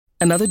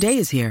Another day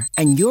is here,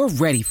 and you're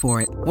ready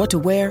for it. What to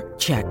wear?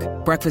 Check.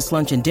 Breakfast,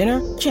 lunch, and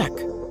dinner? Check.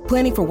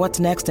 Planning for what's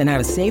next and how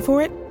to save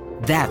for it?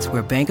 That's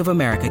where Bank of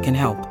America can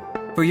help.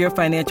 For your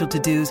financial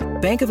to-dos,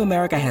 Bank of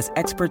America has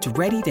experts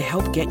ready to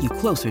help get you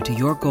closer to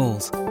your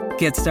goals.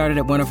 Get started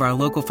at one of our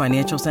local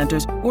financial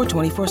centers or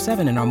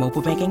 24/7 in our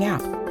mobile banking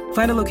app.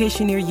 Find a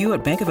location near you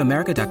at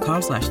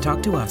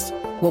bankofamerica.com/talktous.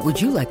 What would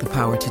you like the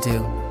power to do?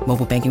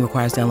 Mobile banking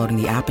requires downloading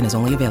the app and is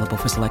only available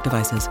for select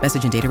devices.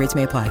 Message and data rates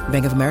may apply.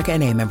 Bank of America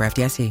N.A., member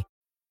FDIC.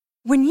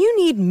 When you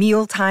need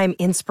mealtime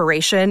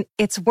inspiration,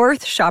 it's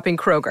worth shopping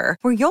Kroger,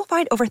 where you'll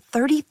find over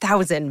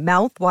 30,000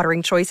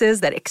 mouth-watering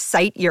choices that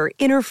excite your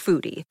inner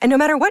foodie. And no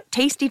matter what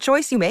tasty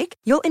choice you make,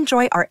 you'll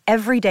enjoy our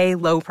everyday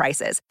low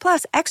prices,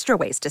 plus extra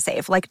ways to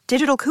save, like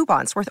digital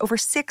coupons worth over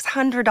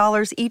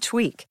 $600 each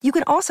week. You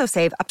can also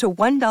save up to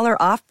 $1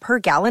 off per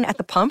gallon at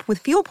the pump with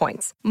fuel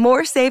points.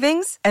 More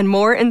savings and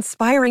more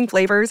inspiring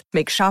flavors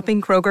make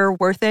shopping Kroger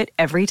worth it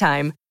every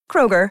time.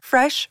 Kroger,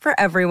 fresh for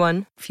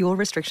everyone. Fuel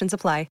restrictions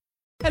apply.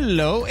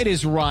 Hello, it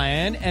is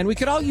Ryan, and we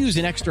could all use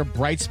an extra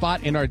bright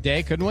spot in our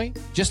day, couldn't we?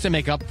 Just to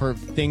make up for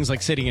things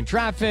like sitting in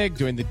traffic,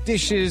 doing the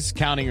dishes,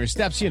 counting your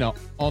steps,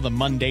 all the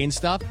mundane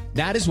stuff.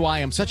 That is why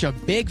I'm such a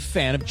big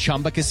fan of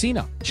Chumba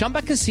Casino.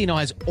 Chumba Casino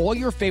has all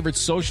your favorite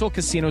social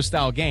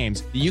casino-style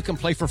games that you can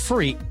play for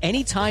free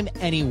anytime,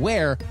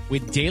 anywhere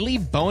with daily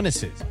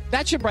bonuses.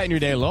 That should brighten your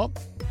day a little.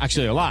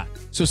 Actually, a lot.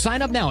 So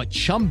sign up now at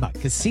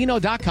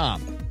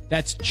ChumbaCasino.com.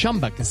 That's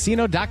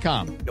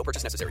ChumbaCasino.com. No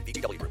purchase necessary.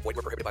 VGW Group. Void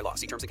where prohibited by law.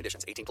 See terms and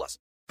conditions. 18+.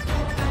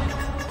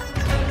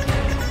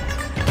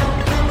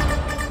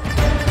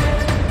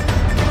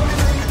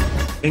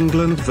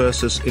 England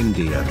versus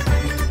India.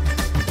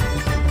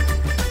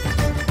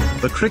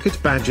 The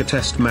Cricket Badger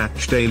Test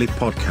Match Daily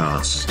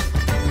Podcast.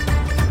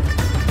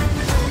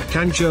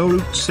 Can Joe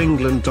Root's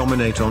England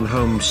dominate on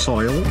home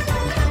soil?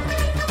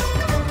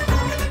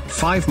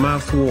 5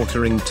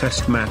 mouth-watering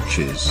test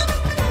matches.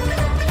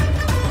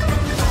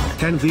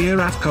 Can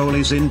Virat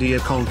Kohli's India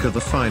conquer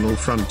the final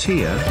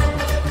frontier?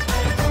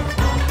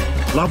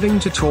 Loving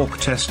to talk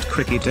Test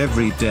cricket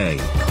every day.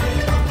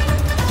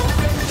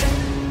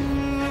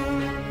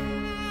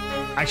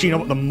 Actually, you know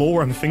what? The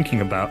more I'm thinking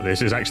about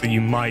this is actually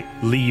you might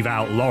leave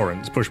out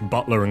Lawrence, push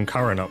Butler and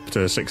Curran up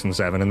to 6 and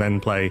 7, and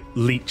then play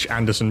Leach,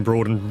 Anderson,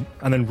 Broad, and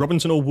then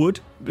Robinson or Wood,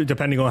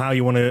 depending on how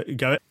you want to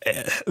go.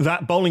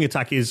 That bowling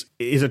attack is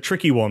a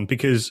tricky one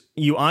because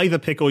you either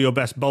pick all your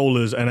best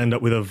bowlers and end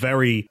up with a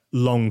very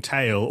long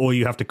tail, or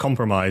you have to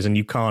compromise and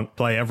you can't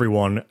play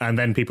everyone, and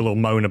then people will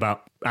moan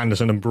about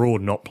Anderson and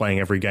Broad not playing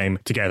every game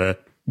together,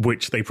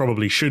 which they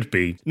probably should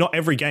be. Not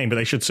every game, but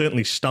they should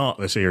certainly start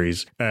the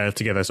series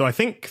together. So I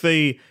think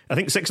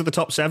 6 of the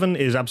top 7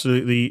 is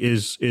absolutely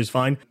is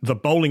fine. The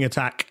bowling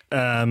attack,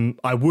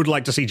 I would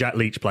like to see Jack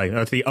Leach play.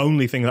 That's the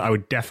only thing that I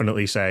would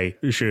definitely say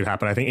should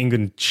happen. I think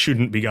England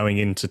shouldn't be going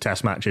into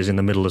test matches in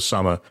the middle of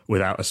summer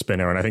without a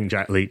spinner, and I think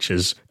Jack Leach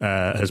has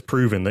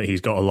proven that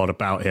he's got a lot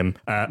about him.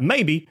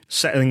 Maybe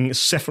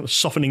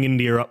softening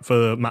India up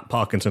for Matt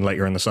Parkinson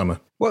later in the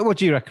summer. What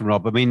do you reckon,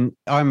 Rob? I mean,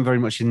 I'm very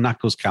much in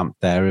Knuckles' camp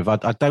there. If I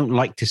don't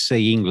like to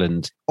see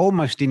England,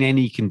 almost in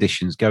any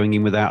conditions, going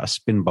in without a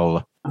spin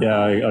bowler.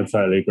 Yeah, I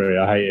totally agree.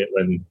 I hate it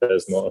when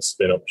there's not a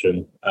spin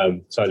option.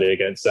 Totally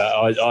against that.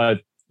 I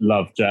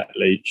love Jack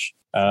Leach.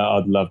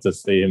 I'd love to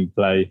see him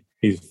play.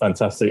 He's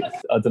fantastic.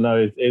 I don't know,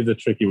 it is a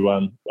tricky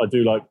one. I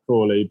do like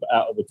Crawley, but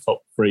out of the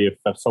top 3, if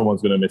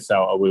someone's going to miss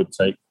out, I would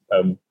take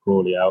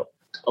Crawley out.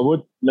 I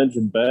would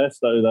mention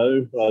Bairstow,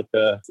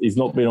 though. He's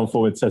not been on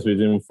form in Test, but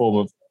he's in form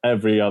of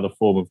every other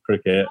form of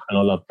cricket, and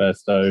I love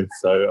Bairstow,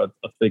 so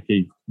I think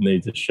he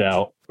needs a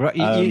shout. Right,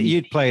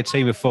 you'd play a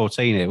team of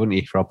 14 here, wouldn't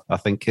you, Rob? I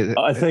think I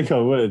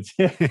would.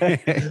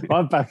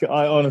 I back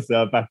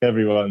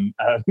everyone.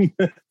 I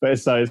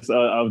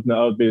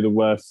would be the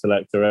worst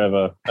selector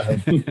ever.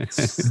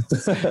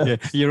 Yeah,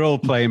 you're all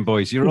playing,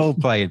 boys. You're all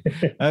playing.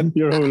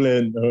 You're all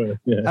in.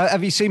 Yeah.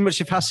 Have you seen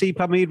much of Haseeb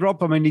Hameed,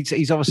 Rob? I mean,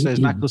 he's obviously, as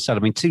Knuckles said,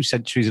 2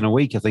 centuries in a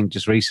week, I think,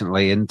 just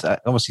recently, and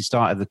obviously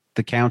started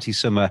the county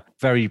summer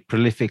very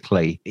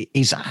prolifically.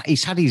 He's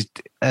had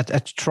a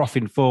trough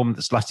in form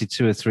that's lasted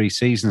 2 or 3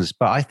 seasons,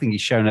 but I think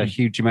he's shown a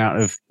huge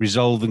amount of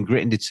resolve and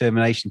grit and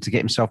determination to get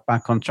himself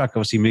back on track.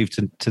 Obviously moved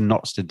to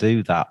Notts to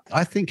do that.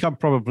 I think I'm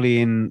probably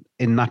in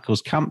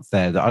Knuckles' camp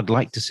there, that I'd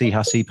like to see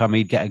Haseeb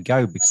Hameed get a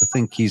go, because I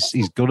think he's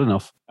good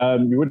enough.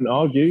 You wouldn't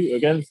argue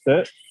against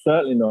it?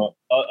 Certainly not.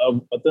 I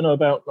don't know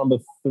about number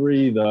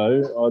 3,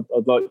 though.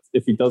 I'd like,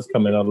 if he does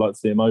come in, I'd like to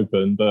see him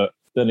open, but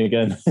then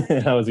again,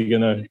 how is he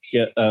going to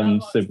get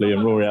Sibley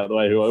and Rory out of the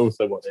way, who I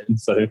also want in?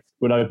 So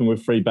we'll open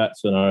with 3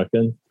 batsmen, I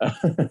reckon.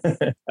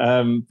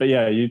 But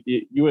yeah,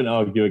 you wouldn't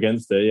argue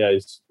against it. Yeah,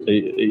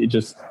 he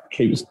just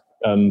keeps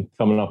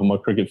coming up on my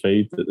cricket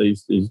feed that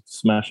he's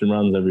smashing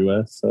runs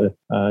everywhere. So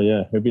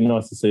yeah, it'd be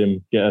nice to see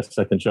him get a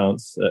second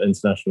chance at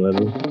international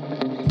level.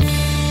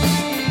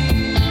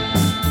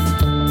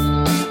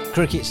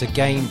 Cricket's a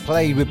game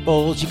played with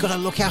balls. You've got to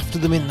look after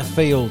them in the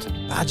field.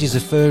 Badgers are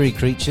furry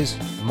creatures.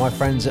 My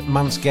friends at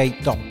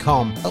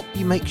manscaped.com help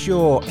you make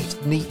sure it's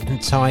neat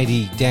and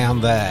tidy down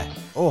there.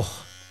 Oh,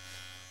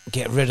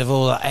 Get rid of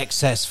all that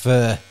excess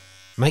fur.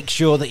 Make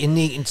sure that you're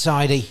neat and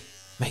tidy.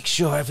 Make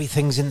sure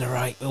everything's in the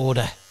right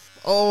order.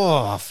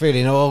 Oh,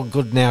 feeling all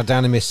good now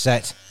down in my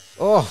set.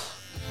 Oh,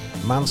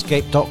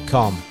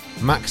 Manscaped.com.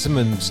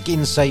 Maximum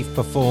skin-safe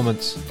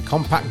performance,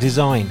 compact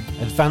design,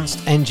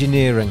 advanced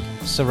engineering,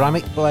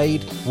 ceramic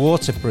blade,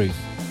 waterproof.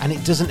 And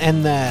it doesn't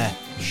end there.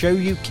 Show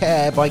you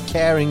care by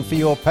caring for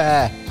your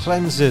pair.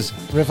 Cleansers,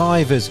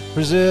 revivers,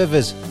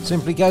 preservers.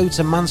 Simply go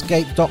to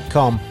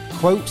manscaped.com.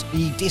 Quote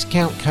the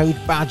discount code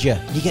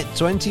BADGER. You get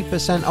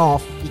 20%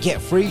 off, you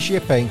get free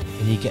shipping,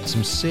 and you get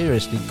some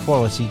seriously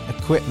quality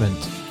equipment.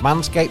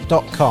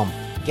 Manscaped.com.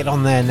 Get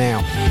on there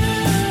now.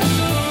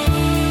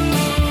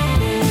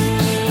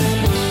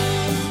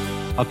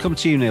 I'll come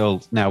to you,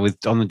 Neil, now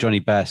on the Johnny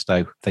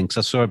Bairstow thing, because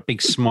I saw a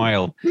big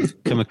smile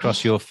come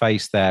across your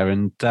face there.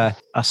 And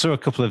I saw a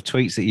couple of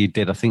tweets that you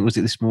did. I think, was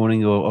it this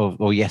morning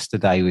or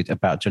yesterday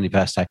about Johnny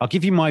Bairstow? I'll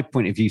give you my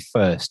point of view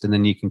first, and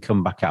then you can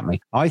come back at me.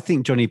 I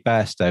think Johnny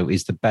Bairstow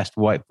is the best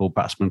white ball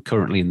batsman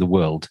currently in the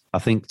world. I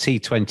think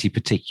T20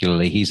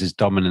 particularly, he's as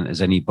dominant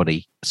as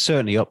anybody,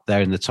 certainly up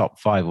there in the top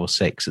 5 or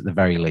 6 at the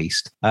very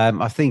least.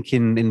 I think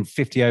in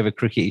 50-over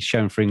cricket, he's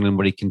shown for England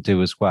what he can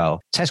do as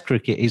well. Test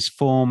cricket, his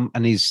form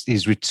and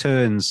his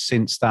returns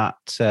since that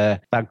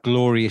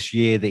glorious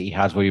year that he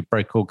had, where he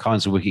broke all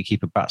kinds of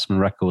wicketkeeper batsman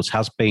records,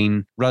 has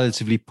been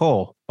relatively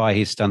poor by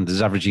his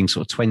standards, averaging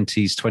sort of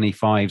 20s,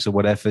 25s or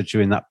whatever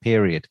during that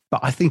period.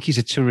 But I think he's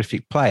a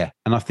terrific player,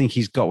 and I think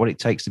he's got what it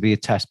takes to be a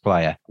test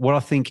player. What I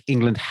think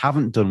England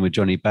haven't done with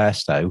Johnny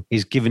Bairstow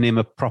is given him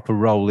a proper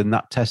role in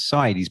that test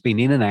side. He's been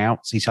in and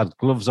out. He's had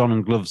gloves on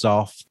and gloves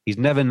off. He's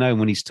never known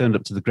when he's turned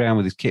up to the ground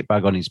with his kit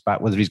bag on his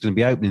back whether he's going to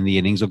be opening the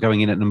innings or going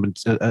in at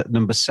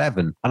number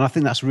 7. And I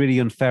think that's really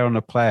unfair on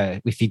a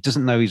player. If he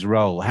doesn't know his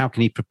role, how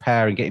can he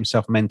prepare and get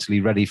himself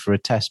mentally ready for a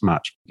test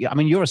match? I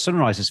mean, you're a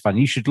Sunrisers fan.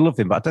 You should love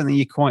him, but I don't think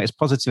you're quite as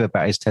positive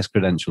about his test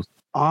credentials.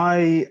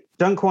 I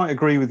don't quite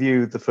agree with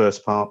you the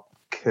first part,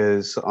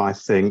 because I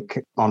think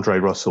Andre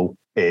Russell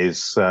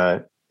is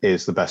the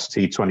best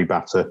T20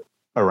 batter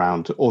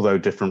around, although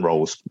different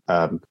roles.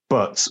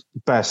 But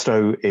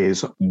Bairstow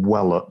is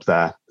well up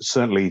there,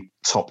 certainly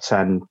top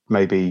 10,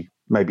 maybe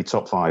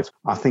top 5.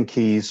 I think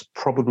he's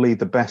probably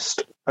the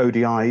best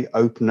ODI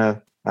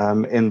opener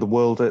in the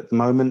world at the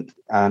moment,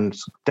 and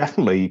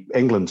definitely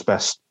England's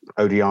best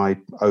ODI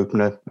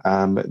opener.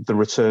 The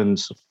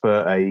returns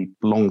for a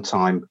long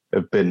time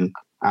have been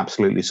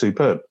absolutely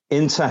superb.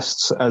 In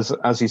tests,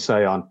 as you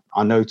say,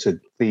 I noted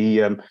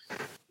the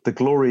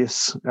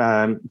glorious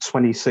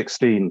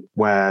 2016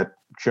 where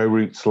Joe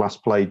Root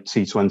last played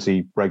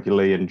T20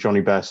 regularly and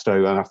Johnny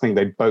Bairstow, and I think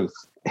they both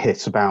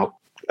hit about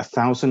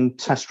 1,000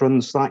 test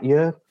runs that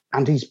year.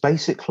 And he's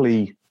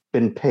basically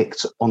been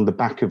picked on the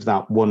back of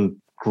that one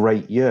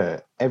great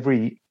year.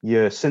 Every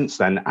year since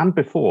then and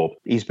before,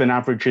 he's been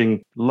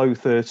averaging low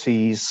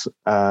 30s,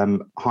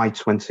 high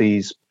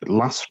 20s,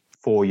 last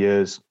 4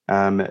 years,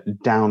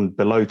 down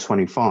below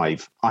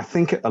 25. I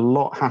think a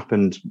lot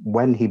happened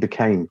when he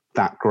became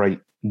that great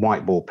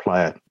white ball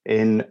player.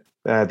 In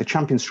the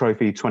Champions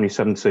Trophy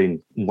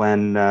 2017,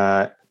 when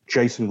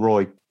Jason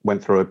Roy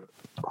went through a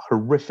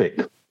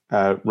horrific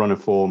run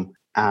of form,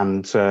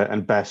 and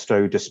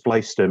Bairstow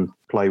displaced him,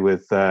 play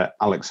with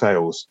Alex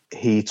Hales.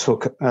 He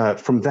took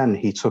from then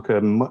he took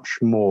a much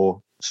more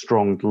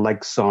strong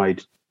leg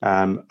side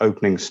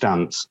opening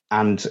stance,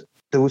 and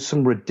there was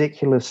some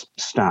ridiculous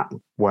stat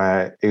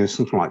where it was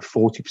something like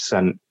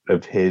 40%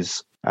 of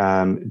his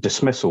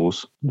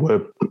dismissals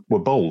were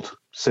bowled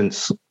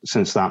since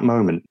that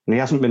moment, and he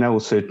hasn't been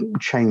able to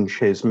change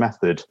his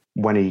method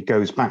when he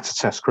goes back to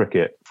Test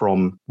cricket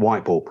from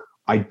white ball.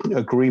 I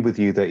agree with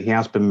you that he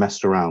has been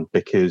messed around,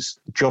 because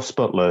Jos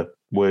Buttler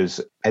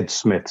was Ed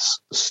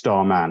Smith's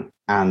star man,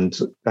 and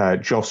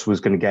Jos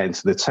was going to get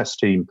into the Test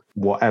team,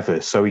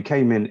 whatever. So he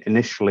came in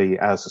initially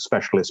as a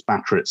specialist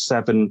batter at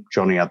 7.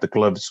 Johnny had the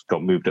gloves,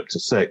 got moved up to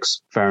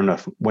 6. Fair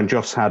enough. When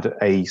Jos had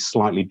a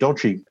slightly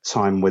dodgy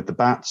time with the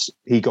bats,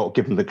 he got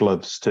given the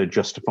gloves to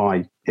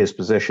justify his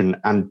position.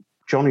 And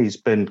Johnny's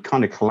been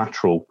kind of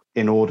collateral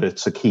in order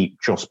to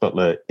keep Jos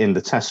Buttler in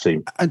the Test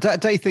team. And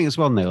don't you think as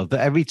well, Neil, that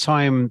every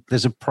time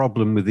there's a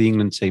problem with the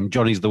England team,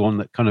 Johnny's the one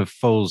that kind of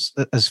falls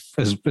as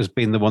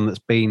being the one that's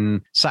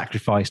been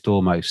sacrificed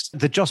almost.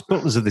 The Jos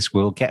Butlers of this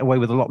world get away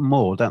with a lot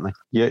more, don't they?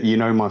 Yeah, you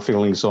know my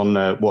feelings on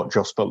what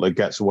Jos Buttler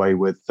gets away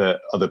with,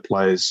 other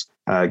players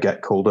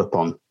get called up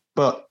on.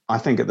 But I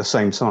think at the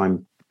same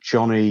time,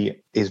 Johnny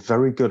is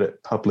very good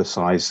at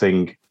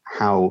publicising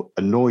how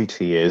annoyed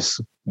he is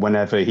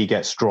whenever he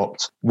gets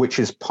dropped, which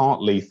is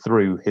partly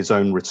through his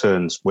own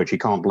returns, which he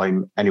can't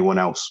blame anyone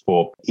else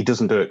for. He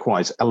doesn't do it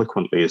quite as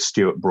eloquently as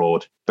Stuart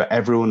Broad, but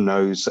everyone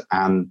knows,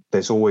 and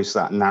there's always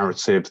that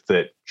narrative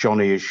that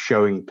Johnny is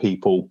showing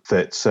people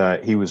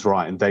that he was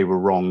right and they were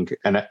wrong,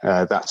 and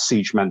that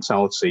siege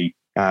mentality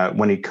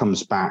when he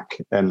comes back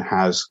and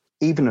has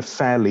even a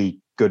fairly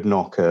good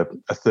knock, a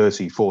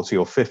 30, 40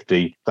 or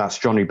 50, that's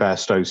Johnny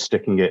Bairstow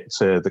sticking it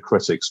to the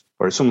critics.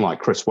 Whereas someone like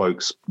Chris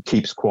Woakes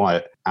keeps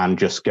quiet and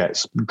just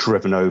gets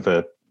driven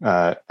over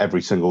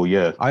every single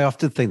year. I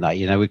often think that,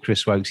 with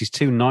Chris Woakes, he's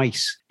too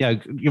nice.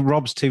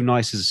 Rob's too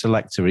nice as a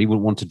selector. He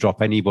wouldn't want to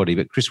drop anybody,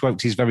 but Chris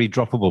Woakes is very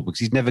droppable because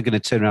he's never going to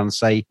turn around and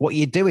say, what are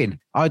you doing?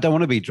 I don't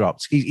want to be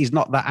dropped. He's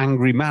not that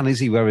angry man, is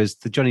he? Whereas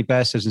the Johnny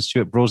Bairstows and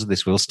Stuart Broads of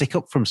this will stick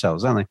up for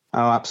themselves, aren't they?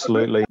 Oh,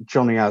 absolutely.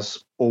 Johnny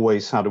has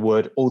always had a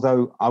word,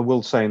 although I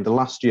will say in the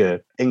last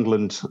year,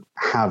 England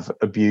have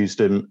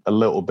abused him a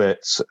little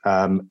bit,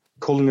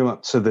 calling him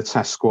up to the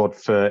test squad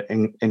for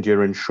India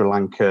and Sri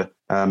Lanka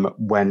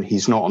when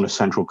he's not on a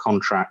central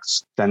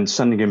contract, then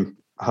sending him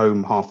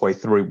home halfway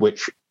through,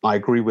 which I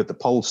agree with the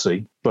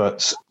policy,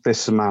 but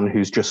this is a man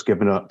who's just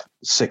given up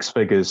 6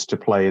 figures to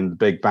play in the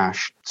Big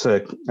Bash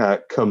to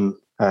come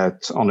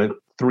on a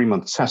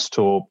 3-month test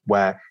tour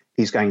where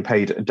he's getting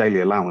paid a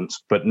daily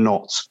allowance, but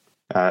not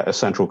a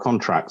central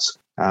contract.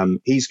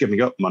 He's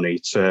giving up money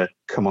to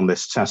come on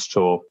this test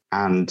tour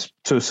and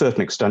to a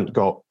certain extent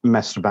got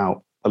messed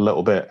about a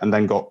little bit and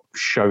then got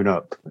shown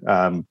up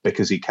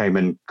because he came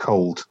in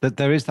cold. That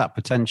there is that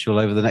potential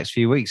over the next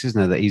few weeks, isn't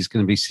there? That he's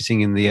going to be sitting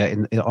in the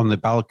on the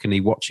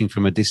balcony watching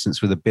from a distance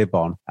with a bib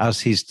on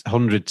as his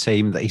 100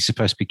 team that he's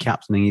supposed to be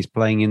captaining. He's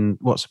playing in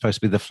what's supposed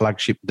to be the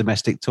flagship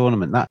domestic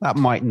tournament. That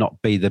might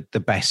not be the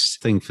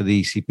best thing for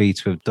the ECB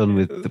to have done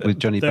with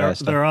Johnny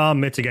Bairstow. There are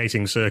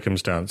mitigating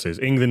circumstances.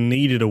 England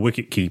needed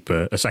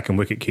a second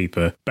wicket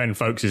keeper. Ben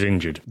Foakes is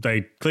injured.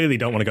 They clearly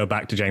don't want to go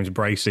back to James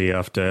Bracey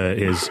after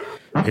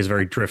his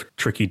very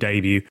tricky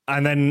debut.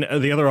 And then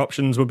the other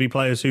options would be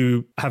players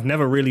who have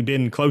never really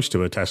been close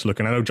to a test look.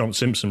 And I know John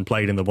Simpson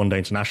played in the one-day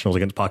internationals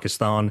against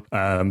Pakistan.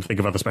 Think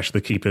of other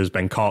specialist keepers,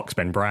 Ben Cox,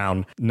 Ben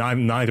Brown.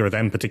 Neither of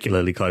them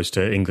particularly close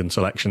to England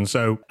selection.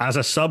 So as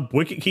a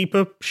sub-wicket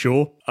keeper,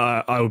 sure.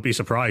 I would be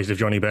surprised if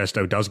Johnny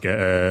Bairstow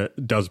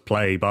does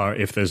play, bar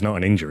if there's not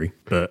an injury.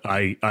 But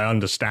I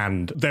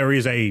understand there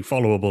is a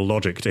followable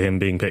logic to him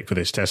being picked for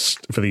this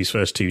test, for these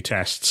first 2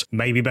 tests.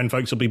 Maybe Ben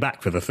Foakes will be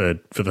back for the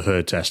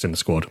third test in the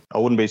squad. I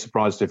wouldn't be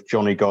surprised if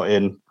Johnny got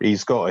in.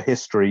 He's got a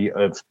history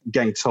of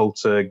getting told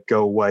to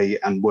go away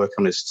and work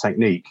on his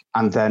technique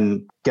and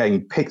then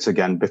getting picked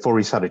again before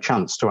he's had a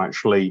chance to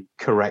actually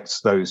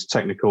correct those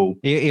technical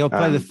He'll play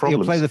problems.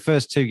 He'll play the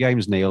first 2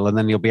 games, Neil, and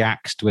then he'll be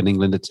axed when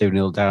England are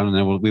 2-0 down, and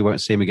then we won't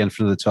see him again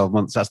for another 12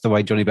 months. That's the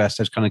way Johnny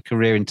Bairstow's kind of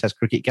career in Test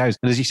cricket goes.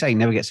 And as you say, he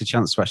never gets a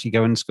chance to actually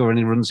go and score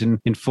any runs in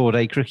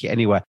 4-day cricket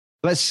anywhere.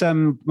 Let's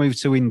move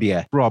to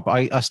India. Rob,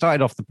 I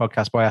started off the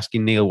podcast by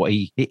asking Neil what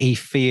he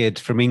feared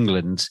from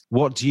England.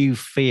 What do you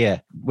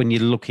fear when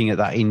you're looking at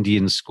that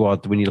Indian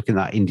squad, when you're looking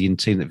at that Indian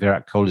team that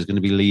Virat Kohli is going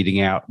to be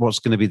leading out? What's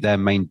going to be their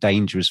main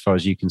danger as far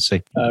as you can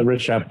see?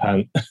 Rishabh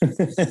Pant.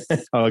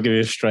 I'll give you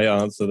a straight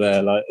answer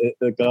there.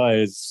 The guy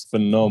is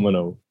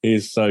phenomenal.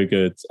 He's so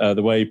good.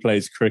 The way he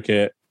plays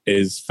cricket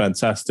is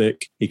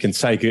fantastic. He can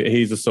take it.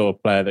 He's the sort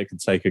of player that can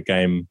take a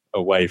game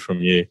away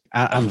from you,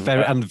 and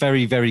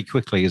very, very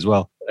quickly as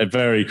well.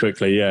 Very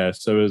quickly, yeah.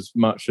 So as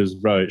much as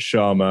Rohit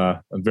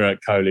Sharma and Virat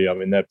Kohli, I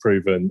mean, they're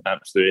proven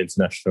absolute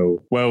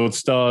international world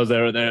stars.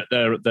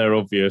 They're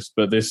obvious,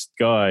 but this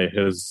guy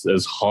has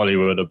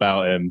Hollywood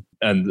about him,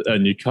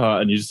 and you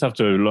can't. And you just have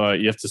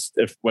to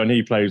if when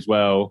he plays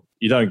well,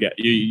 you don't get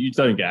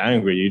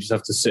angry. You just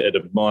have to sit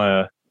and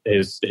admire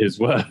his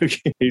work.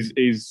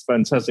 He's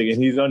fantastic,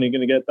 and he's only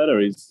going to get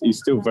better. He's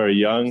still very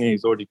young.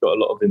 He's already got a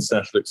lot of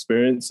international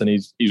experience, and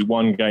he's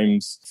won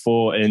games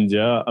for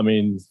India. I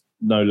mean,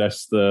 no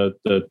less the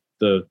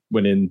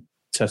winning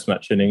Test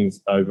match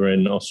innings over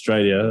in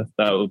Australia.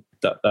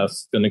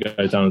 That's going to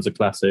go down as a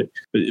classic.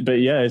 But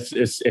yeah,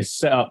 it's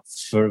set up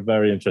for a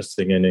very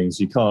interesting innings.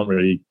 You can't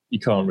really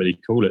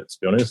call it, to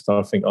be honest.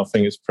 I think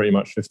it's pretty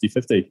much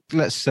 50-50.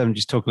 Let's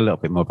just talk a little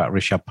bit more about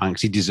Rishabh Pant,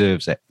 because he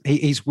deserves it.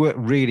 He's worked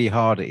really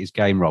hard at his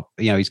game, Rob.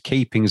 His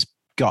keeping's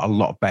got a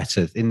lot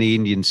better in the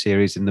Indian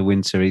series. In the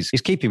winter, his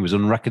keeping was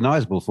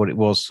unrecognisable for what it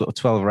was sort of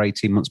 12 or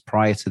 18 months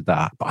prior to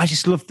that. But I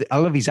just love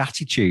his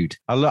attitude.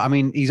 I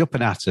mean, he's up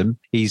and at him.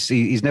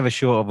 He's never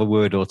short of a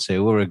word or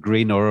two, or a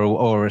grin,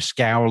 or a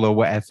scowl, or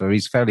whatever.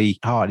 He's fairly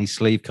hard in his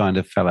sleeve kind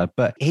of fella,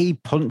 but he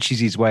punches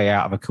his way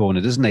out of a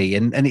corner, doesn't he?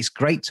 And it's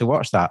great to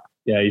watch that.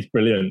 Yeah, he's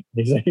brilliant.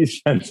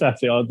 He's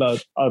fantastic. I'd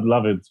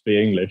love him to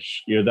be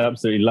English. You'd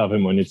absolutely love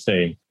him on your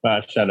team,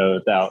 without a shadow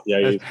of a doubt.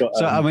 Yeah. He's got,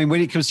 so, I mean,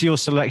 when it comes to your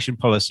selection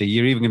policy,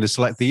 you're even going to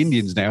select the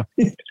Indians now.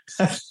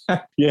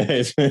 Yeah,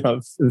 it's going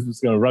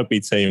to rugby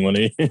team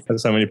when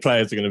so many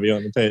players are going to be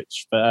on the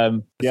pitch. But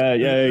yeah.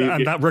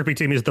 And that rugby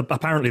team is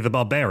apparently the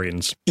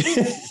Barbarians.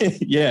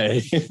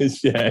 Yeah.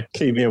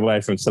 Keep me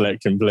away from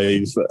selection,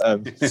 please.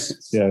 But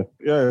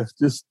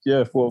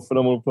what a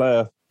phenomenal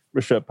player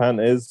Rishabh Pant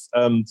is,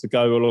 to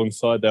go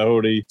alongside their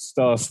already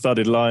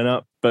star-studded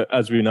lineup. But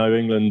as we know,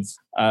 England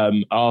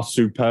are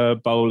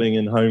superb bowling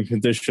in home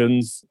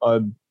conditions.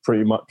 I'm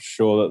pretty much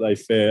sure that they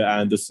fear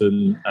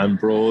Anderson and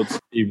Broads,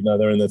 even though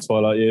they're in their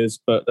twilight years,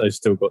 but they've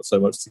still got so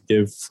much to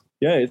give.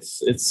 Yeah,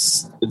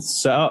 it's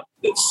set up.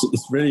 It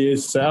really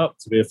is set up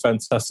to be a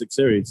fantastic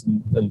series,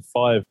 and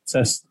 5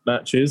 test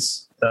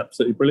matches.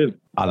 Absolutely brilliant.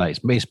 I know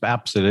it's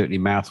absolutely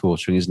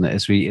mouthwatering, isn't it?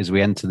 As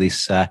we enter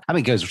this, it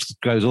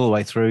goes all the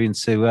way through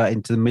into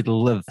the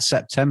middle of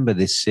September.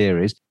 This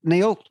series,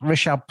 Neil,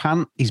 Rishabh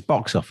Pant, he's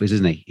box office,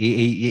 isn't he?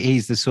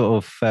 He's the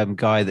sort of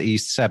guy that he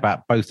used to say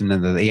about both of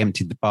them that he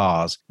emptied the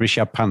bars.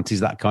 Rishabh Pant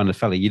is that kind of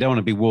fella. You don't want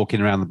to be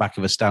walking around the back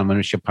of a stand when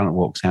Rishabh Pant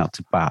walks out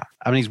to bat.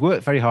 I mean, he's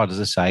worked very hard, as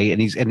I say,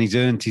 and he's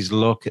earned his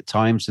look at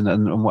times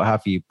and what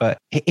have you. But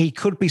he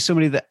could be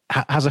somebody that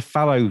has a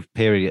fallow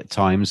period at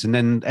times, and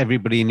then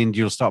everybody in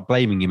India will start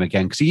blaming him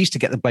again, because he used to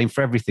get the blame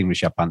for everything,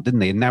 Rishabh Pant,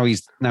 didn't he? And now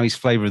he's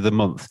flavour of the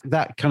month.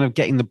 That kind of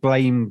getting the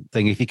blame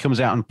thing, if he comes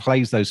out and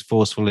plays those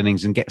forceful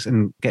innings and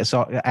gets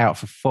out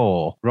for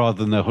 4 rather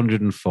than the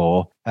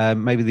 104,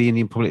 maybe the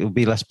Indian public will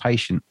be less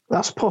patient.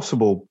 That's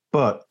possible,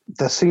 but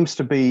there seems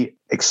to be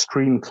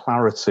extreme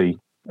clarity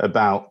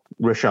about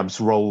Rishabh's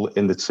role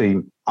in the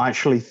team. I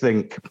actually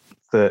think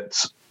that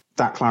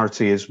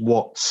clarity is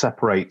what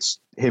separates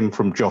him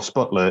from Jos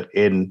Buttler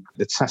in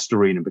the Test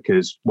arena,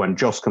 because when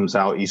Jos comes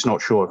out, he's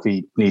not sure if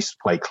he needs to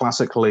play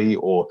classically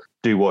or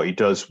do what he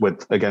does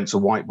against a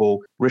white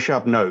ball.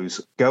 Rishabh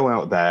knows, go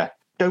out there,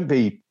 don't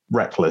be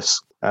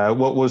reckless.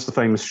 What was the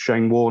famous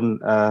Shane Warne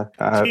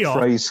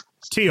phrase?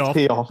 Tee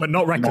off, but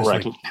not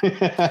recklessly.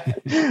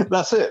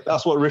 That's it.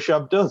 That's what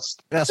Rishabh does.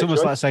 That's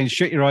almost like saying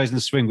shut your eyes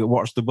and swing, but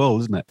watch the ball,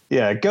 isn't it?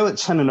 Yeah, go at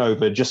 10 and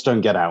over, just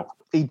don't get out.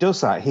 He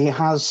does that. He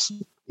has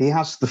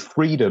the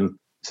freedom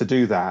to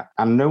do that,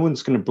 and no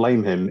one's going to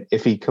blame him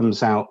if he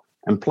comes out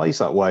and plays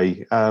that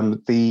way.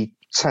 The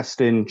Test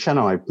in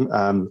Chennai,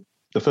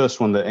 the first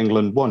one that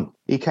England won,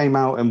 he came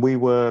out and we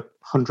were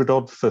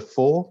 100-odd for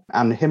 4,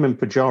 and him and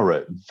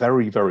Pujara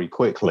very, very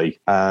quickly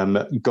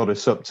got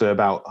us up to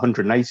about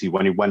 180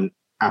 when he went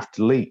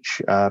after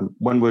Leach.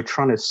 When we were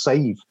trying to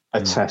save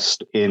a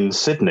Test in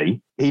Sydney,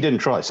 he didn't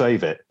try to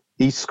save it.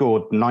 He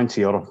scored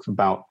 90 off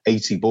about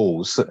 80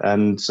 balls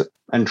and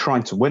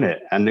tried to win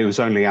it. And it was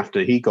only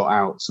after he got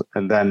out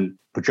and then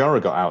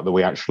Pujara got out that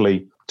we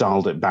actually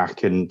dialed it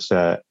back and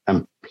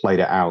played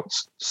it out.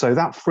 So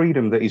that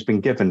freedom that he's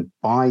been given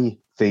by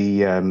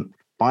the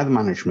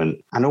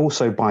management, and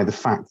also by the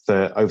fact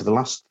that over the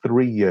last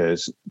 3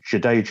 years,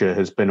 Jadeja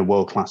has been a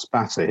world-class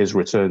batter. His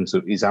returns,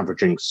 he's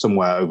averaging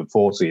somewhere over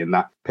 40 in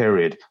that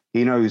period.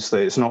 He knows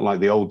that it's not like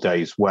the old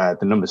days where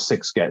the number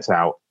 6 gets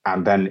out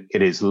and then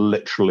it is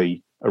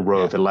literally a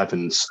row of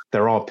 11s.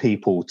 There are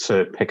people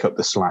to pick up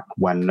the slack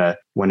when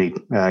he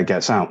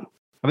gets out.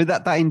 I mean,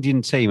 that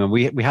Indian team, and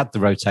we had the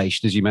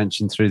rotation, as you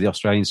mentioned, through the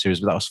Australian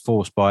series, but that was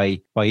forced by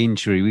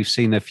injury. We've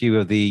seen a few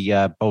of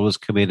the bowlers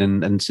come in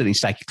and certainly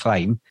stake a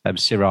claim,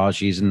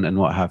 Sirajis and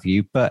what have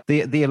you. But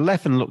the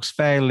 11 looks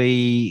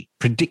fairly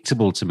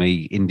predictable to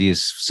me,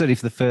 India's, certainly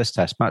for the first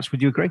Test match.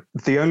 Would you agree?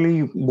 The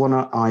only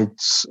one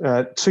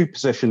two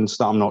positions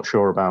that I'm not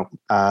sure about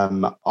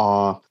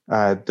are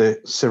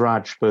the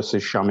Siraj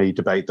versus Shami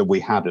debate that we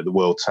had at the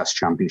World Test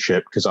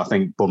Championship, because I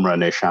think Bumrah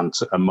and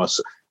Ishant are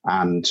must.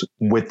 And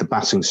with the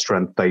batting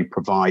strength they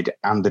provide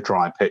and the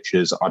dry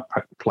pitches, I'd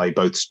play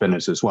both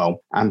spinners as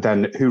well. And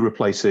then who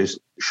replaces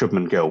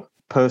Shubman Gill?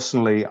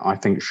 Personally, I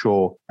think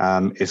Shaw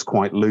is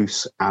quite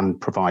loose and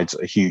provides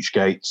a huge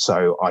gate.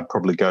 So I'd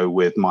probably go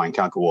with Mayank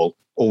Agarwal.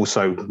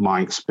 Also,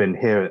 Mayank's been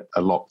here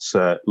a lot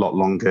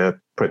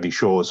longer. Prithvi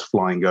Shaw's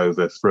flying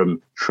over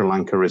from Sri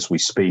Lanka as we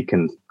speak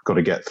and got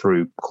to get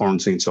through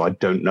quarantine. So I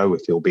don't know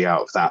if he'll be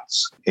out of that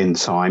in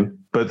time.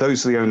 But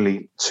those are the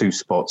only 2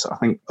 spots. I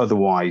think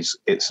otherwise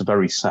it's a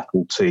very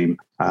settled team.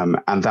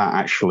 And that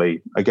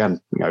actually,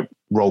 again,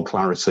 role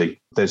clarity.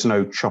 There's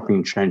no chopping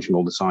and changing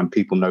all the time.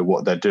 People know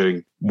what they're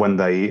doing when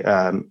they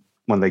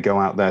go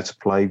out there to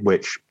play,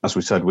 which, as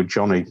we said with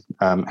Johnny,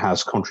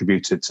 has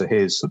contributed to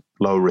his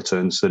lower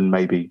returns than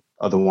maybe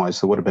otherwise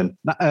there would have been.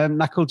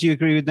 Nakul, do you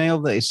agree with Neil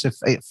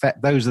that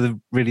those are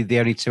really the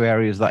only 2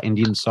 areas, that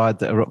Indian side,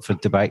 that are up for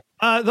debate?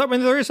 I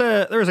mean, there is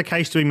a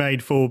case to be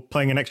made for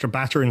playing an extra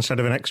batter instead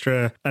of an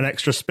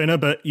extra spinner,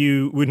 but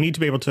you would need to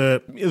be able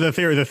to. The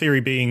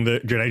theory being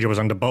that Jadeja was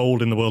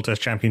under-bowled in the World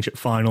Test Championship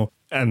final,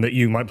 and that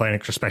you might play an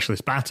extra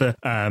specialist batter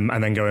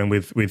and then go in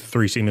with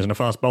 3 seamers and a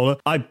fast bowler.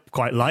 I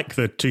quite like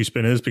the 2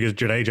 spinners because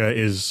Jadeja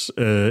is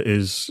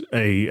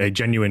a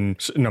genuine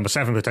number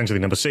 7, potentially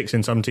number 6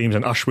 in some teams,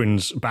 and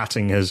Ashwin's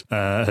batting has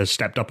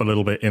stepped up a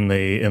little bit in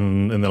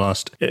the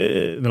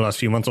last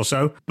few months or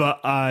so.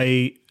 But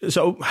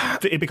so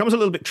it becomes a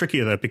little bit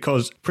trickier there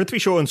because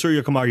Prithvi Shaw and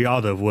Surya Kumar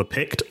Yadav were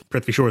picked.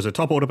 Prithvi Shaw is a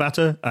top order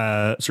batter,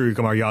 Surya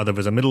Kumar Yadav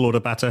is a middle order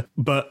batter,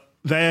 but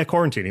they're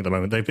quarantining at the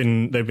moment. They've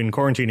been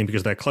quarantining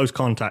because they're close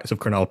contacts of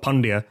Krunal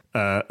Pandya,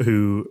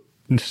 who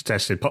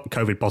tested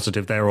COVID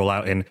positive. They're all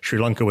out in Sri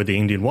Lanka with the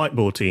Indian white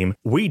ball team.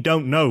 We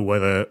don't know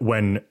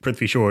when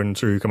Prithvi Shaw and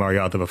Surya Kumar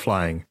Yadav are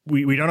flying.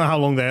 We don't know how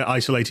long they're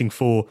isolating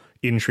for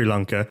in Sri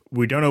Lanka.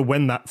 We don't know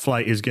when that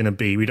flight is going to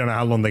be. We don't know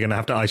how long they're going to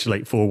have to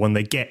isolate for when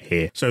they get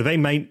here. So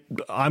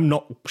I'm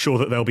not sure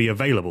that they'll be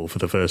available for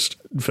the first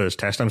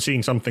test. I'm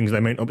seeing some things they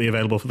may not be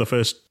available for the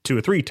first 2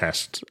 or 3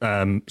 tests.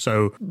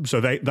 So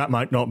that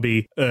might not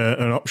be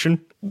an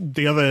option.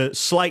 The other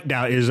slight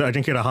doubt is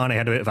Ajinkya Rahane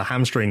had a bit of a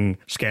hamstring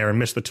scare and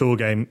missed the tour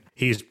game.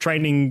 He's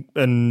training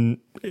and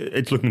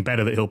it's looking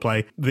better that he'll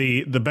play.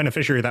 The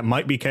beneficiary of that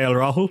might be KL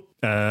Rahul,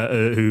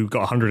 who got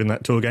 100 in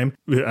that tour game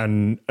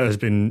and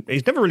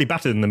he's never really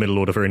batted in the middle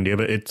order for India,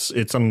 but it's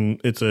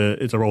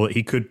a role that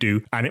he could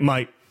do, and it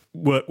might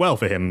work well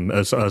for him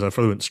as a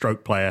fluent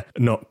stroke player,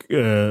 not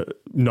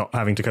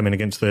having to come in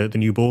against the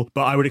new ball.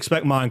 But I would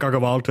expect Mayank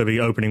Agarwal to be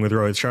opening with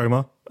Rohit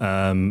Sharma,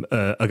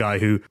 a guy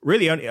who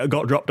really only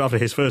got dropped after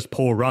his first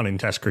poor run in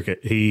Test cricket.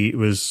 He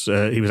was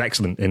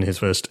excellent in his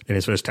first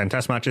 10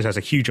 Test matches. Has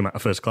a huge amount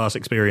of first class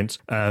experience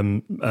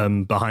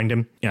behind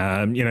him.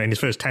 In his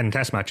first 10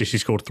 Test matches, he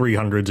scored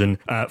 300s and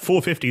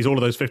 450s. All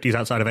of those 50s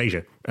outside of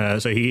Asia.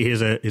 So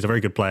he's a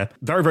very good player.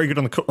 Very, very good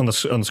on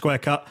the square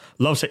cut.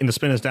 Loves hitting the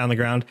spinners down the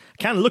ground.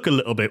 Can look a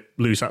little bit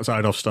loose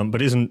outside off stump,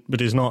 but is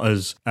not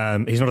as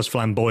he's not as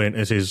flamboyant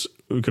as his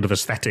kind of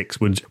aesthetics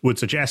would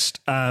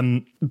suggest.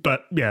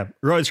 But yeah,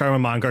 Rohit Sharma,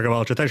 Mayank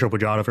Agarwal, Cheteshwar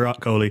Pujara, Virat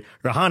Kohli,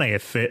 Rahane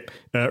if fit,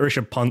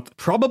 Rishabh Pant,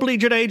 probably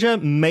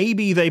Jadeja.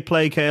 Maybe they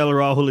play KL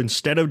Rahul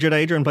instead of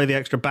Jadeja and play the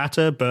extra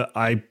batter, but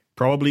I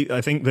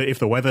think that if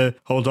the weather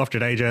holds off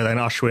Jadeja, then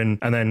Ashwin,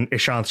 and then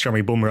Ishant,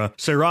 Shami, Bumrah.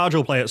 Siraj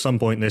will play at some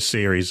point this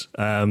series.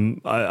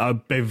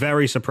 I'd be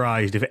very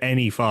surprised if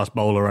any fast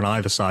bowler on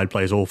either side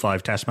plays all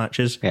 5 Test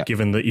matches,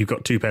 given that you've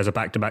got 2 pairs of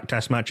back-to-back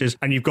Test matches,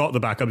 and you've got the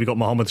backup. You've got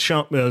Mohammad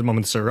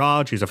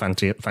Siraj, who's a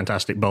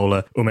fantastic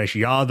bowler.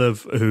 Umesh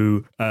Yadav,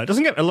 who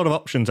doesn't get a lot of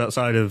options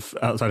outside of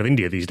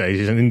India these days.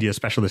 He's an India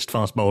specialist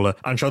fast bowler,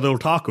 and Shardul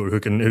Thakur, who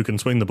can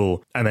swing the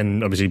ball. And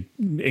then obviously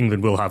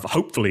England will have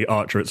hopefully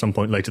Archer at some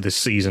point later this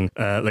season.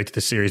 Later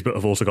this series, but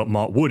have also got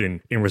Mark Wood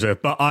in reserve.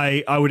 But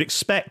I would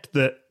expect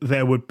that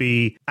there would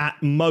be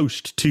at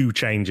most 2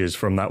 changes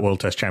from that World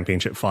Test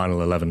Championship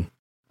final 11.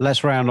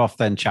 Let's round off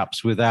then,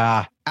 chaps, with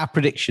our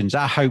predictions,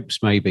 our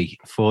hopes maybe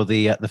for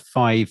the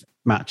 5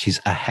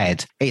 matches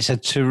ahead. It's a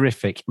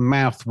terrific,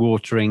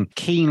 mouth-watering,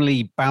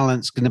 keenly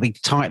balanced, going to be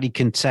tightly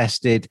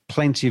contested,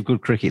 plenty of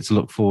good cricket to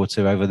look forward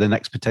to over the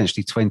next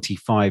potentially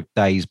 25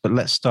 days. But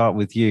let's start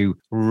with you,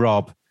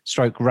 Rob.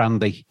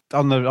 Randy.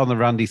 On the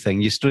Randy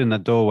thing, you stood in the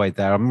doorway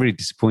there. I'm really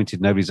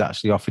disappointed nobody's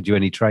actually offered you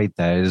any trade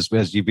there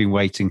as you've been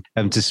waiting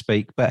to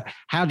speak. But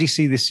how do you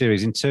see this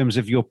series in terms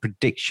of your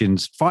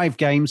predictions? 5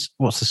 games,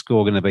 what's the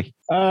score going to be?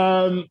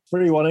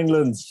 3-1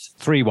 England. 3-1.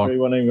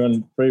 3-1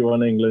 England.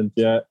 3-1 England,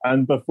 yeah.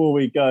 And before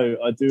we go,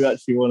 I do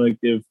actually want to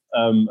give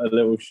a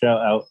little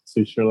shout out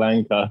to Sri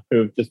Lanka, who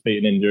have just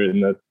beaten India in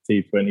the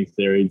T20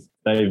 series.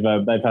 They've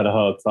had a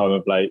hard time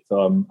of late, so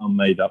I'm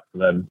made up for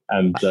them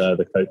and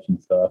the coaching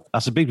staff.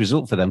 That's a big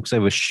result for them because they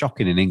were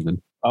shocking in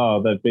England.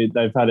 Oh,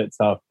 they've had it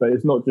tough, but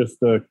it's not just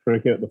the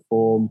cricket, the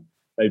form.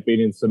 They've been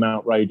in some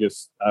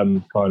outrageous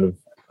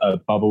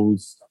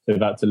bubbles they've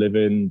had to live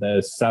in.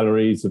 Their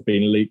salaries have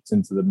been leaked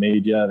into the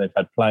media. They've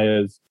had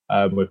players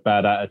with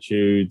bad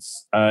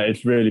attitudes.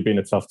 It's really been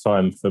a tough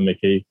time for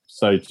Mickey.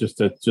 So just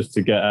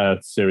to get a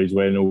series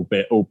win,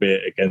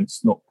 albeit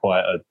against not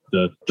quite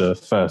the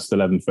first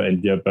 11 for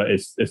India, but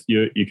it's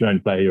you can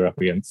only play who you're up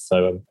against.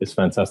 So it's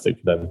fantastic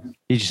for them.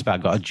 You just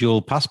about got a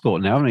dual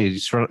passport now, haven't you?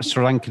 Sri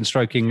Lankan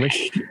stroke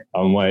English.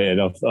 I'm waiting.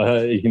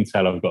 You can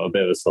tell I've got a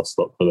bit of a soft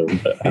spot for them,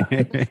 but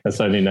that's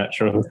only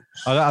natural.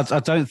 I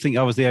don't think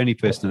I was the only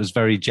person that was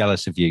very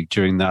jealous of you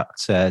during that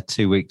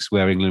 2 weeks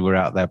where England were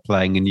out there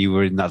playing and you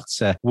were in that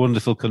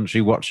wonderful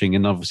country watching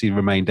and obviously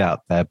remained out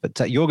there.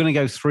 But you're going to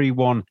go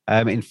 3-1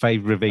 in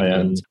favour of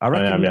England. I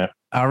reckon, yeah.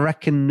 I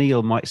reckon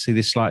Neil might see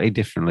this slightly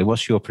differently.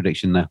 What's your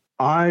prediction there?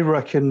 I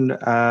reckon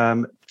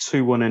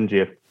 2-1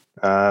 India.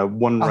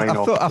 One rain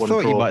off. I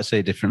thought you might say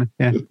it differently.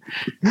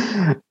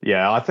 Yeah,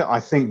 yeah. I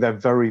think they're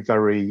very,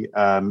 very,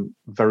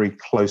 very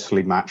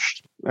closely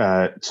matched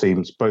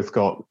teams. Both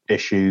got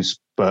issues,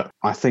 but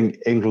I think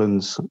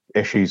England's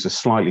issues are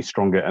slightly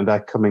stronger, and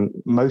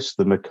most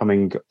of them are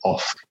coming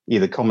off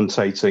either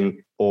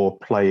commentating or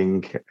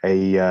playing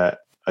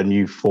a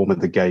new form of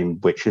the game,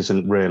 which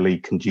isn't really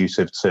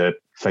conducive to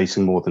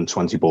facing more than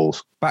 20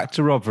 balls. Back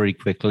to Rob very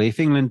quickly. If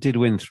England did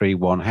win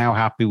 3-1, how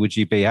happy would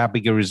you be? How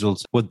big a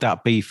result would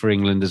that be for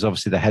England as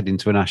obviously they head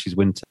into an Ashes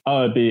winter?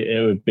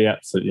 It would be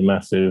absolutely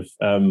massive.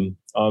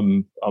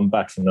 I'm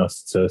backing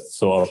us to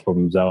sort our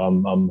problems out.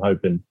 I'm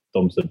hoping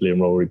Dom Sibley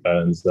and Rory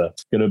Burns are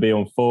going to be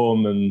on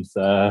form and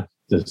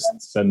just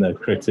send their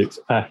critics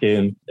back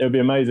in. It would be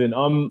amazing.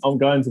 I'm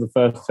going to the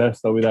first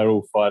test. I'll be there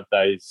all 5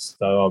 days,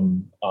 so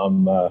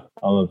I'm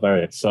a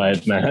very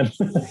excited man.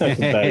 So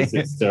I'm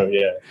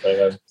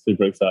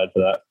super excited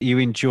for that. You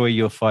enjoy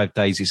your 5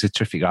 days. It's a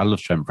terrific. I love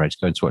Trent Bridge.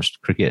 Going to watch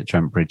cricket at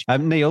Trent Bridge.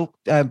 Neil,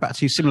 back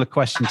to you. Similar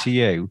question to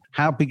you.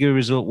 How big a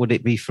result would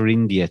it be for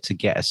India to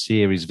get a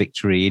series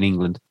victory in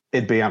England?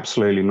 It'd be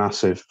absolutely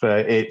massive.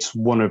 It's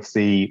one of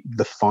the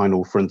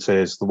final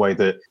frontiers, the way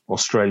that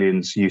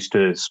Australians used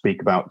to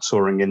speak about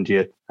touring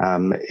India.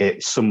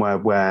 It's somewhere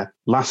where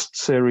last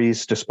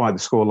series, despite the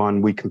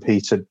scoreline, we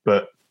competed,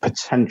 but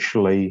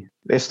potentially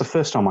it's the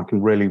first time I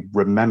can really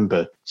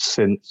remember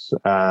since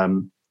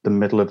the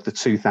middle of the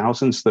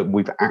 2000s that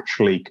we've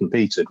actually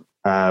competed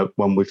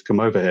when we've come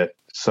over here.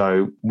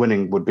 So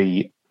winning would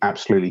be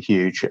absolutely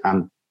huge,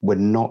 and we're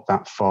not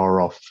that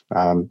far off.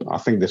 I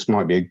think this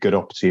might be a good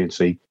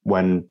opportunity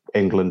when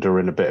England are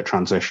in a bit of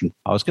transition.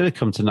 I was going to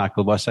come to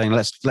Nigel by saying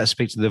let's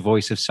speak to the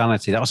voice of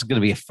sanity. That was going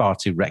to be a far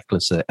too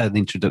reckless an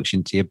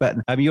introduction to you. But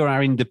you're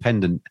our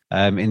independent,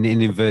 in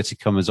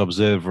inverted commas,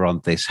 observer on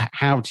this.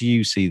 How do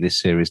you see this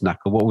series,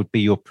 Nigel? What would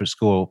be your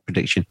score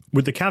prediction?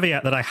 With the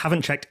caveat that I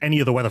haven't checked any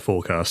of the weather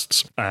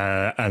forecasts,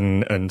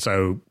 and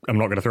so I'm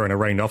not going to throw in a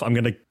rain off. I'm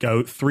going to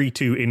go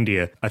 3-2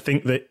 India. I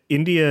think that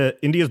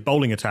India's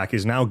bowling attack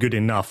is now good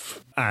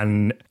enough,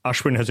 and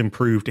Ashwin has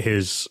improved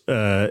his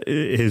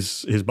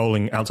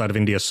bowling outside of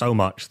India so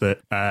much that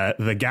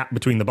the gap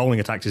between the bowling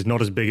attacks is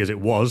not as big as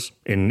it was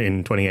in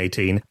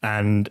 2018.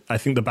 And I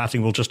think the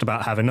batting will just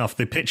about have enough.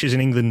 The pitches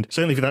in England,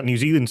 certainly for that New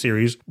Zealand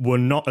series, were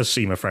not as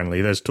seamer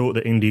friendly. There's talk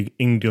that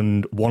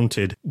England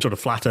wanted sort of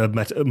flatter,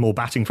 more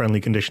batting friendly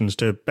conditions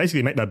to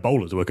basically make their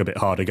bowlers work a bit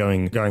harder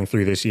going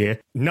through this year.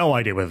 No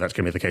idea whether that's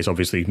going to be the case,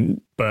 obviously.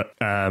 But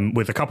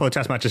with a couple of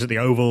test matches at the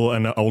Oval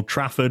and at Old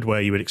Trafford,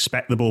 where you would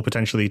expect the ball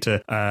potentially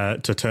to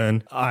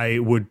turn, I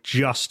would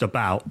just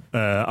about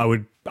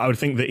I would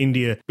think that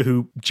India,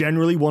 who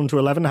generally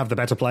 1-11 have the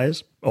better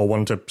players, or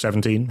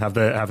 1-17 have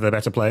the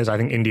better players, I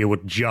think India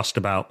would just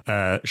about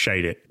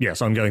shade it.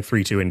 Yes, I'm going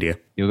 3-2 India.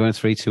 You're going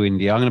 3-2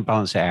 India. I'm going to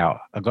balance it out.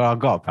 I've got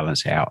to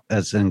balance it out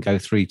and go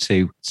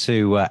 3-2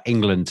 to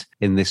England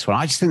in this one.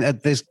 I just think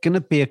that there's going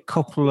to be a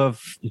couple of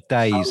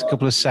days, a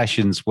couple of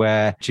sessions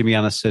where Jimmy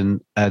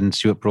Anderson and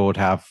Stuart Broad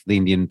have the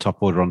Indian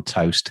top order on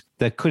toast.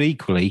 There could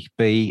equally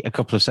be a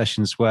couple of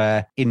sessions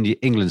where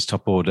England's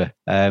top order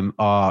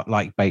are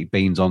like baked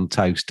beans on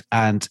toast.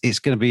 And it's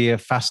going to be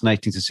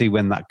fascinating to see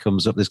when that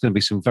comes up. There's going to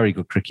be some very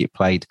good cricket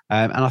played.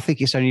 And I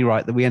think it's only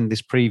right that we end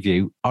this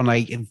preview on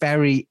a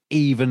very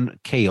even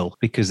keel,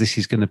 because this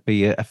is going to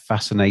be a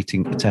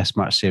fascinating test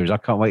match series. I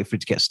can't wait for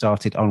it to get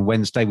started on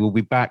Wednesday. We'll be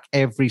back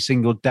every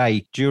single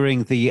day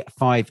during the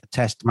 5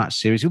 test match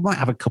series. We might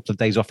have a couple of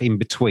days off in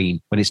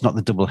between when it's not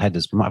the double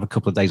headers. We might have a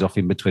couple of days off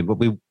in between, but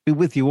we'll be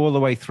with you all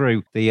the way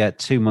through the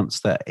 2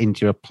 months that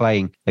India are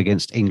playing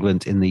against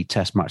England in the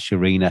test match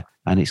arena.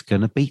 And it's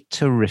going to be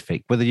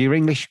terrific. Whether you're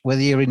English, whether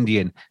you're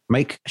Indian,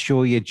 make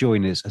sure you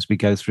join us as we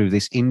go through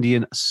this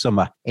Indian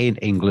summer in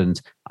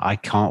England. I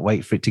can't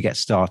wait for it to get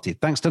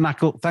started. Thanks to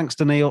Nigel, thanks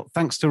to Neil,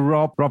 thanks to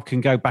Rob. Rob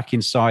can go back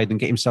inside and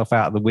get himself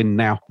out of the wind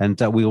now. And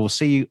we will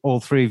see you,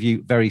 all three of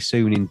you, very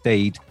soon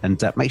indeed.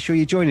 And make sure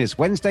you join us.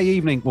 Wednesday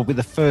evening will be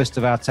the first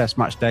of our test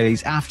match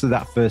dailies after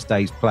that first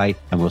day's play.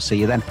 And we'll see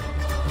you then.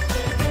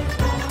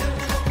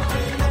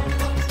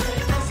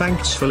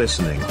 Thanks for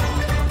listening.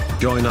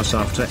 Join us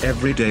after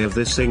every day of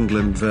this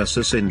England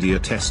versus India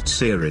Test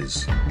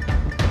series.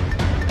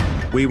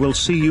 We will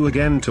see you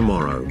again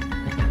tomorrow.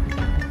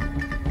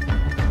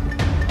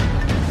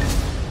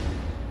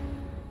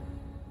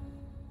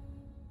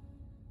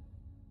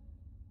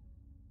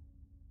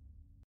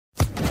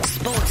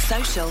 Sports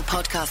Social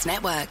Podcast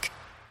Network.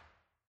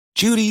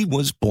 Judy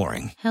was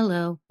boring.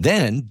 Hello.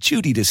 Then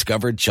Judy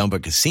discovered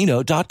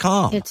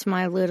ChumbaCasino.com. It's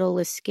my little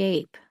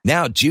escape.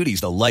 Now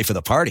Judy's the life of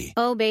the party.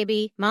 Oh,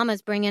 baby,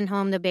 mama's bringing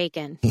home the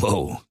bacon.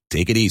 Whoa,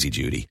 take it easy,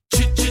 Judy.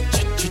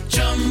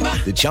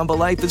 The Chumba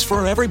life is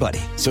for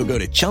everybody. So go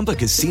to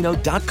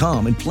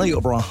ChumbaCasino.com and play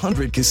over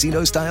 100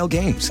 casino-style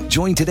games.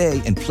 Join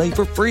today and play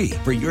for free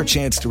for your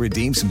chance to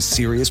redeem some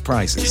serious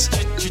prizes.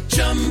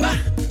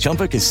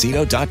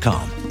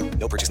 ChumbaCasino.com.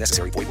 No purchase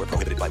necessary. Void where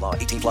prohibited by law.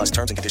 18+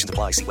 terms and conditions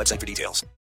apply. See website for details.